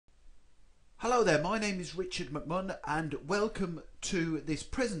Hello there, my name is Richard McMunn and welcome to this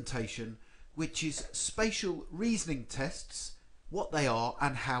presentation which is spatial reasoning tests, what they are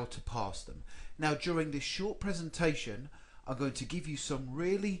and how to pass them. Now during this short presentation I'm going to give you some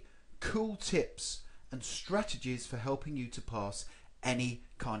really cool tips and strategies for helping you to pass any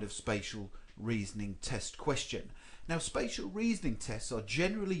kind of spatial reasoning test question. Now spatial reasoning tests are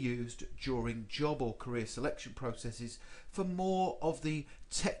generally used during job or career selection processes for more of the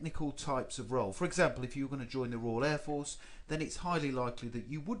technical types of role. For example, if you're going to join the Royal Air Force, then it's highly likely that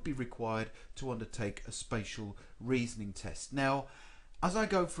you would be required to undertake a spatial reasoning test. Now, as I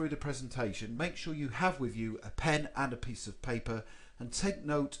go through the presentation, make sure you have with you a pen and a piece of paper and take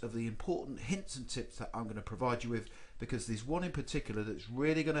note of the important hints and tips that I'm going to provide you with, because there's one in particular that's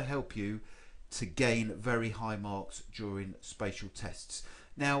really going to help you to gain very high marks during spatial tests.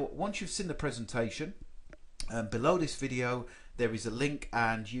 Now, once you've seen the presentation, below this video there is a link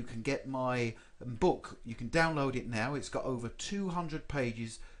and you can get my book. You can download it now. It's got over 200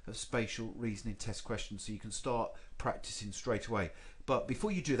 pages of spatial reasoning test questions, so you can start practicing straight away. But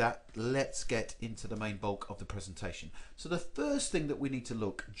before you do that, let's get into the main bulk of the presentation. So the first thing that we need to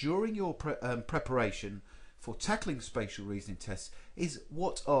look during your preparation for tackling spatial reasoning tests is,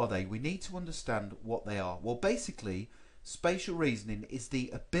 what are they? We need to understand what they are. Well, basically spatial reasoning is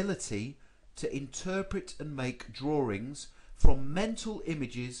the ability to interpret and make drawings from mental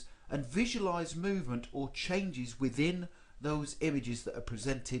images and visualize movement or changes within those images that are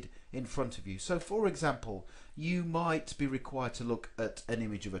presented in front of you. So for example, you might be required to look at an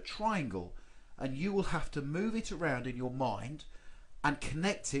image of a triangle and you will have to move it around in your mind and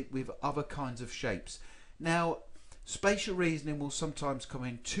connect it with other kinds of shapes. Now, spatial reasoning will sometimes come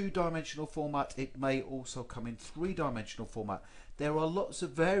in two-dimensional format. It may also come in three-dimensional format. There are lots of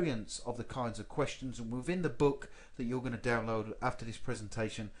variants of the kinds of questions, and within the book that you're going to download after this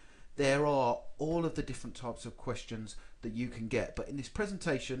presentation, there are all of the different types of questions that you can get. But in this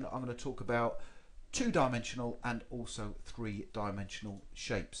presentation, I'm going to talk about two-dimensional and also three-dimensional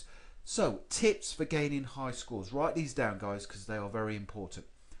shapes. So, tips for gaining high scores. Write these down, guys, because they are very important.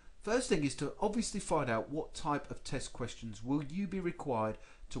 First thing is to obviously find out what type of test questions will you be required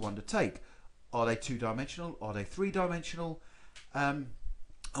to undertake. Are they two-dimensional? Are they three-dimensional? And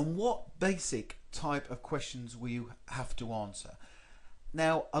what basic type of questions will you have to answer?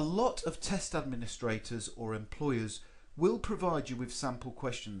 Now, a lot of test administrators or employers will provide you with sample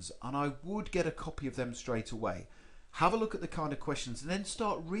questions, and I would get a copy of them straight away. Have a look at the kind of questions and then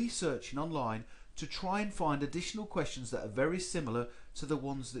start researching online to try and find additional questions that are very similar to the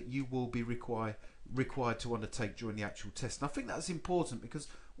ones that you will be required to undertake during the actual test. And I think that's important, because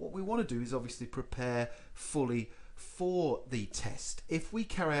what we want to do is obviously prepare fully for the test. If we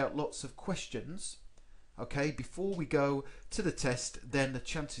carry out lots of questions, okay, before we go to the test, then the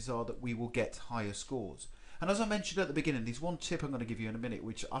chances are that we will get higher scores. And as I mentioned at the beginning, there's one tip I'm going to give you in a minute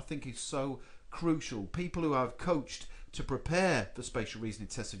which I think is so crucial. People who I've coached to prepare for spatial reasoning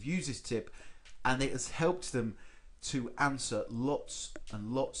tests have used this tip, and it has helped them to answer lots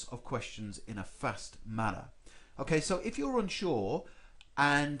and lots of questions in a fast manner. Okay, so if you're unsure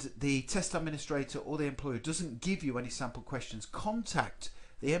and the test administrator or the employer doesn't give you any sample questions, contact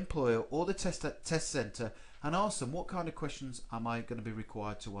the employer or the test centre and ask them, what kind of questions am I going to be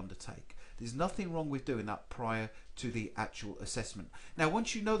required to undertake? There's nothing wrong with doing that prior to the actual assessment. Now,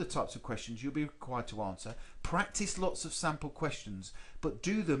 once you know the types of questions you'll be required to answer, practice lots of sample questions, but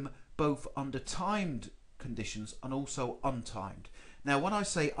do them both under timed conditions and also untimed. Now, when I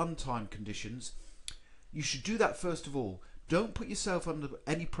say untimed conditions, you should do that first of all. Don't put yourself under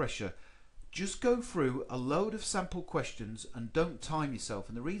any pressure. Just go through a load of sample questions and don't time yourself.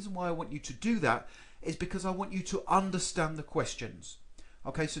 And the reason why I want you to do that is because I want you to understand the questions.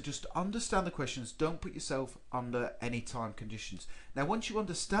 Okay, so just understand the questions. Don't put yourself under any time conditions. Now, once you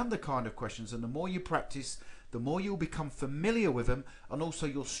understand the kind of questions, and the more you practice, the more you'll become familiar with them and also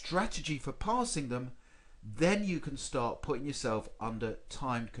your strategy for passing them, then you can start putting yourself under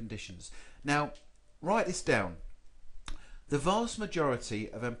timed conditions. Now, write this down. The vast majority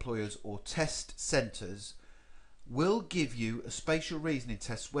of employers or test centres will give you a spatial reasoning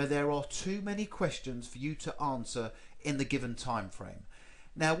test where there are too many questions for you to answer in the given time frame.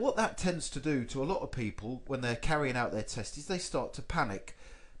 Now, what that tends to do to a lot of people when they're carrying out their test is they start to panic,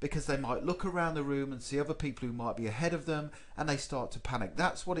 because they might look around the room and see other people who might be ahead of them and they start to panic.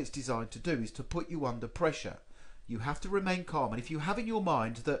 That's what it's designed to do, is to put you under pressure. You have to remain calm, and if you have in your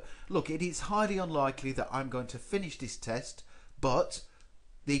mind that, look, it is highly unlikely that I'm going to finish this test, but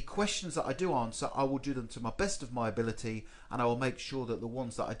the questions that I do answer, I will do them to my best of my ability and I will make sure that the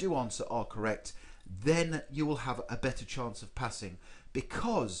ones that I do answer are correct, then you will have a better chance of passing.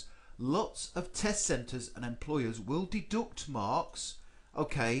 Because lots of test centres and employers will deduct marks,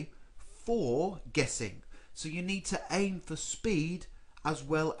 okay, for guessing. So you need to aim for speed as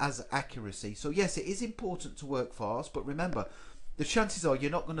well as accuracy. So yes, it is important to work fast, but remember, the chances are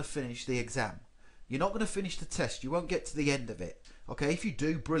you're not going to finish the exam. You're not going to finish the test. You won't get to the end of it. Okay, if you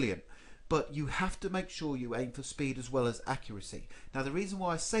do, brilliant. But you have to make sure you aim for speed as well as accuracy. Now, the reason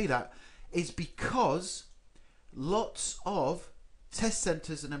why I say that is because lots of test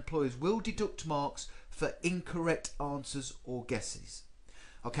centres and employers will deduct marks for incorrect answers or guesses.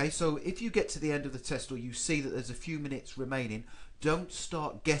 Okay, so if you get to the end of the test or you see that there's a few minutes remaining, don't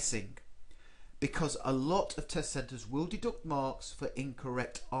start guessing, because a lot of test centres will deduct marks for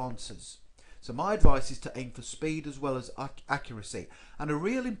incorrect answers. So my advice is to aim for speed as well as accuracy. And a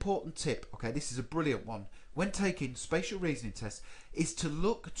real important tip, okay, this is a brilliant one, when taking spatial reasoning tests, is to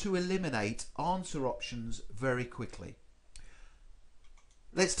look to eliminate answer options very quickly.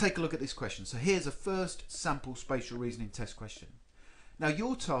 Let's take a look at this question. So here's a first sample spatial reasoning test question. Now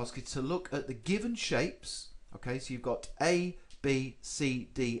your task is to look at the given shapes, okay, so you've got A, B, C,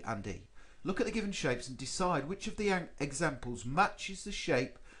 D and E. Look at the given shapes and decide which of the examples matches the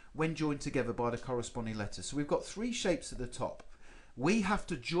shape when joined together by the corresponding letters. So we've got three shapes at the top. We have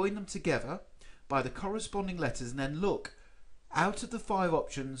to join them together by the corresponding letters and then look out of the 5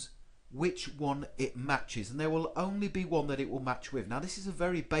 options which one it matches, and there will only be one that it will match with. Now this is a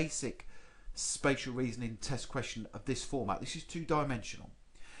very basic spatial reasoning test question of this format. This is 2-dimensional.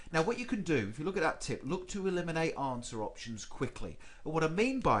 Now what you can do, if you look at that tip, look to eliminate answer options quickly. And what I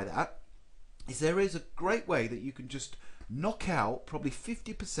mean by that is there is a great way that you can just knock out probably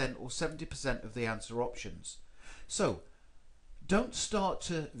 50% or 70% of the answer options. So don't start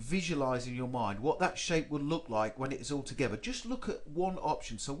to visualize in your mind what that shape will look like when it is all together. Just look at one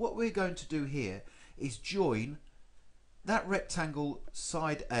option. So what we're going to do here is join that rectangle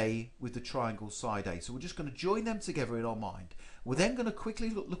side A with the triangle side A. So we're just going to join them together in our mind. We're then going to quickly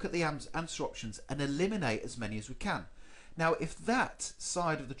look at the answer options and eliminate as many as we can. Now if that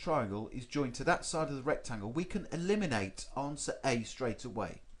side of the triangle is joined to that side of the rectangle, we can eliminate answer A straight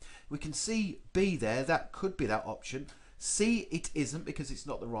away. We can see B there, that could be that option. C it isn't because it's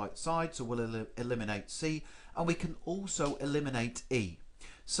not the right side, so we'll eliminate C, and we can also eliminate E.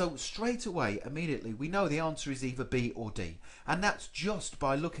 So straight away, immediately, we know the answer is either B or D, and that's just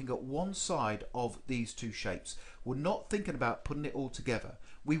by looking at one side of these two shapes. We're not thinking about putting it all together.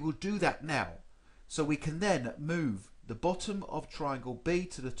 We will do that now. So we can then move the bottom of triangle B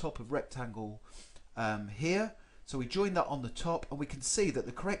to the top of rectangle here. So we join that on the top, and we can see that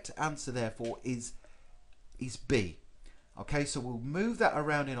the correct answer therefore is B. Okay, so we'll move that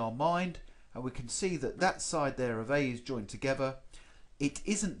around in our mind, and we can see that that side there of A is joined together. It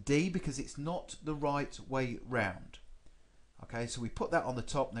isn't D because it's not the right way round. Okay, so we put that on the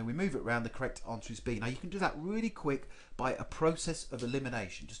top and then we move it around. The correct answer is B. Now you can do that really quick by a process of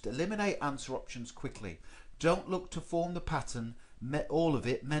elimination. Just eliminate answer options quickly. Don't look to form the pattern, all of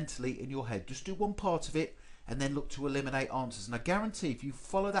it mentally in your head. Just do one part of it and then look to eliminate answers. And I guarantee if you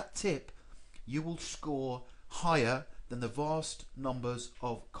follow that tip, you will score higher than the vast numbers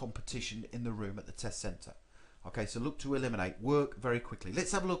of competition in the room at the test centre. Okay, so look to eliminate, work very quickly.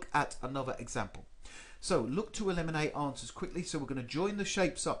 Let's have a look at another example. So look to eliminate answers quickly. So we're going to join the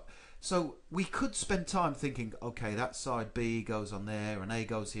shapes up. So we could spend time thinking, okay, that side B goes on there and A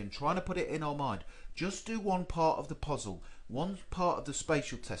goes here, and trying to put it in our mind. Just do one part of the puzzle, one part of the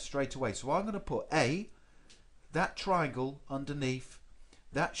spatial test straight away. So I'm going to put A, that triangle underneath,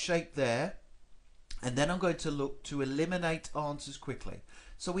 that shape there, and then I'm going to look to eliminate answers quickly.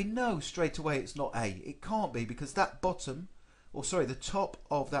 So we know straight away it's not A. It can't be because that bottom, or sorry, the top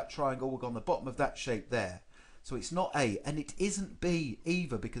of that triangle will go on the bottom of that shape there. So it's not A, and it isn't B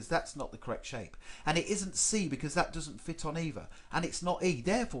either because that's not the correct shape. And it isn't C because that doesn't fit on either. And it's not E.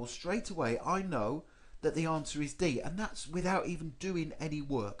 Therefore, straight away, I know that the answer is D. And that's without even doing any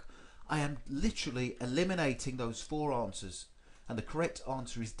work. I am literally eliminating those 4 answers. And the correct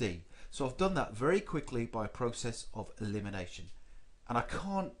answer is D. So I've done that very quickly by a process of elimination. And I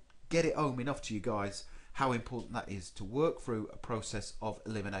can't get it home enough to you guys how important that is to work through a process of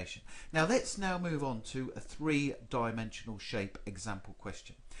elimination. Now let's now move on to a 3-dimensional shape example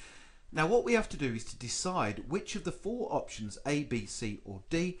question. Now what we have to do is to decide which of the 4 options A, B, C or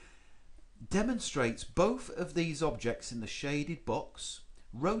D demonstrates both of these objects in the shaded box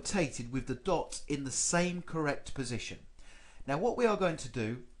rotated with the dots in the same correct position. Now what we are going to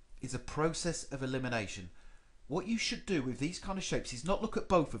do is a process of elimination. What you should do with these kind of shapes is not look at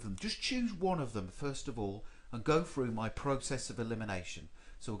both of them. Just choose one of them first of all and go through my process of elimination.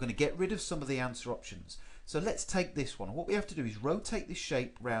 So we're going to get rid of some of the answer options. So let's take this one. What we have to do is rotate this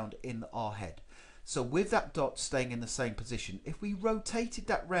shape round in our head. So with that dot staying in the same position, if we rotated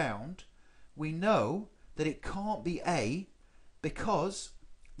that round, we know that it can't be A, because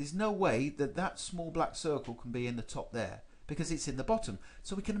there's no way that that small black circle can be in the top there, because it's in the bottom.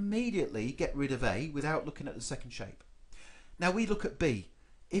 So we can immediately get rid of A without looking at the second shape. Now we look at B.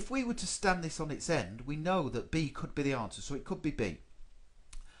 If we were to stand this on its end, we know that B could be the answer, so it could be B.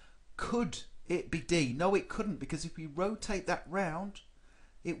 Could it be D? No, it couldn't, because if we rotate that round,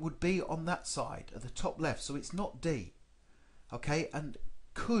 it would be on that side at the top left, so it's not D. Okay, and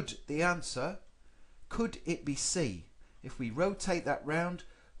could the answer, could it be C? If we rotate that round,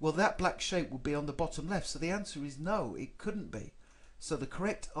 well, that black shape would be on the bottom left, so the answer is no, it couldn't be. So the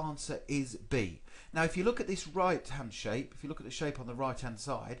correct answer is B. Now if you look at this right hand shape, if you look at the shape on the right hand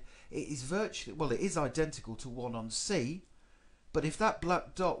side, it is virtually, well, it is identical to one on C, but if that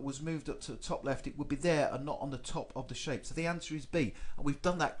black dot was moved up to the top left, it would be there and not on the top of the shape. So the answer is B, and we've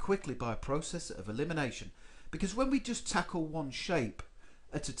done that quickly by a process of elimination, because when we just tackle one shape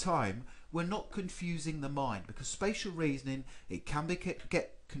at a time, we're not confusing the mind, because spatial reasoning, it can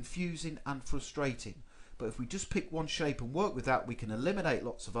get confusing and frustrating. But if we just pick one shape and work with that, we can eliminate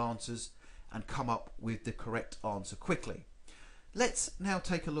lots of answers and come up with the correct answer quickly. Let's now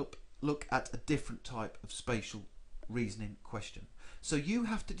take a look at a different type of spatial reasoning question. So you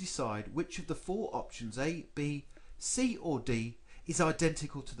have to decide which of the four options, A, B, C or D, is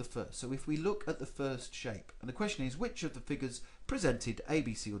identical to the first. So if we look at the first shape, and the question is which of the figures presented, A,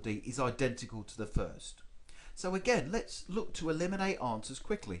 B, C or D, is identical to the first. So again, let's look to eliminate answers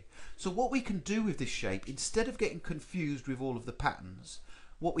quickly. So what we can do with this shape, instead of getting confused with all of the patterns,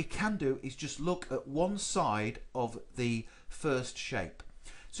 what we can do is just look at one side of the first shape.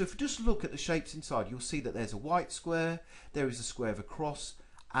 So if you just look at the shapes inside, you'll see that there's a white square, there is a square of a cross,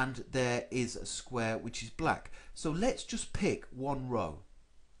 and there is a square which is black. So let's just pick one row.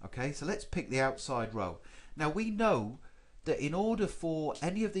 Okay, so let's pick the outside row. Now we know that in order for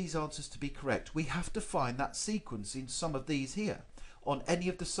any of these answers to be correct, we have to find that sequence in some of these here on any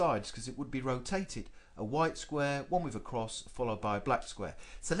of the sides, because it would be rotated. A white square, one with a cross, followed by a black square.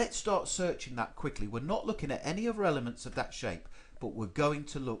 So let's start searching that quickly. We're not looking at any other elements of that shape, but we're going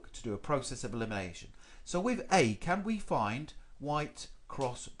to look to do a process of elimination. So with A, can we find white,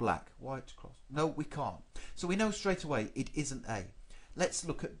 cross, black? White, cross. No, we can't. So we know straight away it isn't A. Let's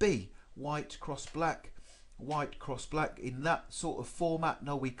look at B. White, cross, black. White, cross, black. In that sort of format,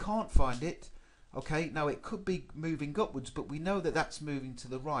 no, we can't find it. Okay, now it could be moving upwards, but we know that that's moving to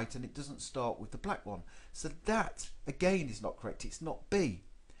the right and it doesn't start with the black one. So that, again, is not correct. It's not B.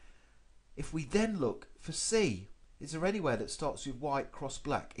 If we then look for C, is there anywhere that starts with white, cross,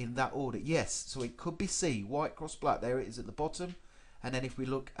 black in that order? Yes, so it could be C, white, cross, black. There it is at the bottom. And then if we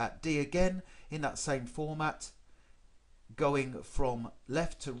look at D again, in that same format, going from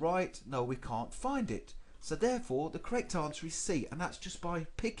left to right, no, we can't find it. So therefore, the correct answer is C, and that's just by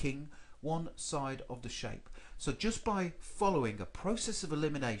picking one side of the shape. So just by following a process of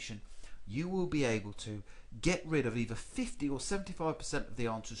elimination, you will be able to get rid of either 50 or 75% of the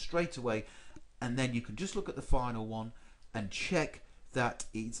answers straight away, and then you can just look at the final one and check that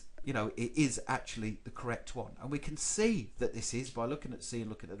it's, it is actually the correct one. And we can see that this is, by looking at C and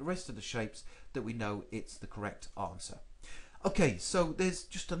looking at the rest of the shapes, that we know it's the correct answer. Okay, so there's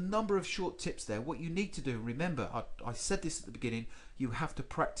just a number of short tips there. What you need to do, remember, I said this at the beginning, you have to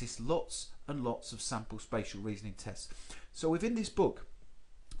practice lots and lots of sample spatial reasoning tests. So within this book,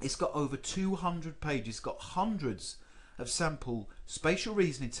 it's got over 200 pages, it's got hundreds of sample spatial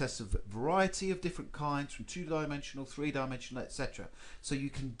reasoning tests of a variety of different kinds, from 2-dimensional, 3-dimensional, etc. So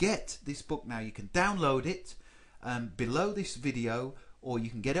you can get this book now, you can download it below this video, or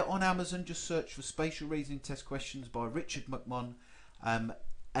you can get it on Amazon. Just search for Spatial Reasoning Test Questions by Richard McMunn.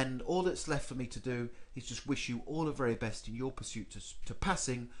 And all that's left for me to do is just wish you all the very best in your pursuit to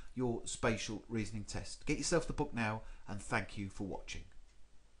passing your spatial reasoning test. Get yourself the book now, and thank you for watching.